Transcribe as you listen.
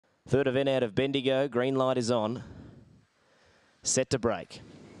Third event out of Bendigo. Green light is on. Set to break.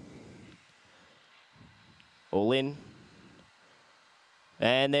 All in.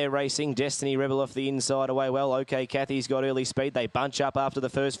 And they're racing. Destiny Rebel off the inside away well. OK Kathy's got early speed. They bunch up after the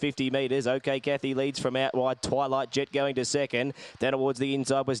first 50 metres. OK Kathy leads from out wide. Twilight Jet going to second. Then towards the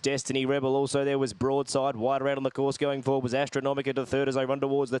inside was Destiny Rebel. Also there was Broadside. Wide around on the course going forward was Astronomica to third as they run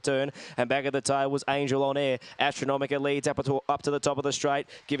towards the turn. And back at the tail was Angel on Air. Astronomica leads up to the top of the straight.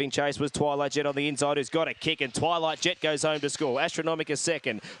 Giving chase was Twilight Jet on the inside, who's got a kick. And Twilight Jet goes home to score. Astronomica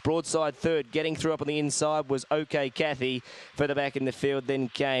second. Broadside third. Getting through up on the inside was OK Kathy. Further back in the field then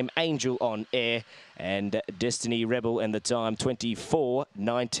came Angel on Air and Destiny Rebel, and the time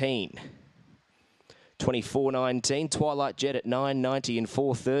 24:19. 24:19. Twilight Jet at 9:90 and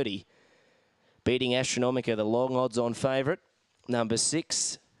 4:30. Beating Astronomica, the long odds on favourite. Number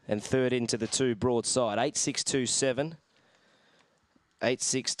 6 and third into the 2 Broadside. 8-6-2-7.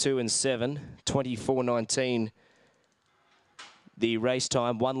 8-6-2 and 7. 24:19. The race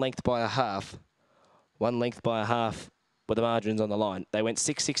time, 1 length by a half. 1 length by a half. With the margins on the line. They went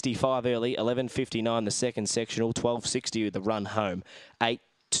 6.65 early, 11.59 the second sectional, 12.60 the run home. 8,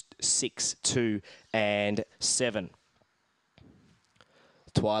 6, 2 and 7.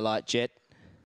 Twilight Jet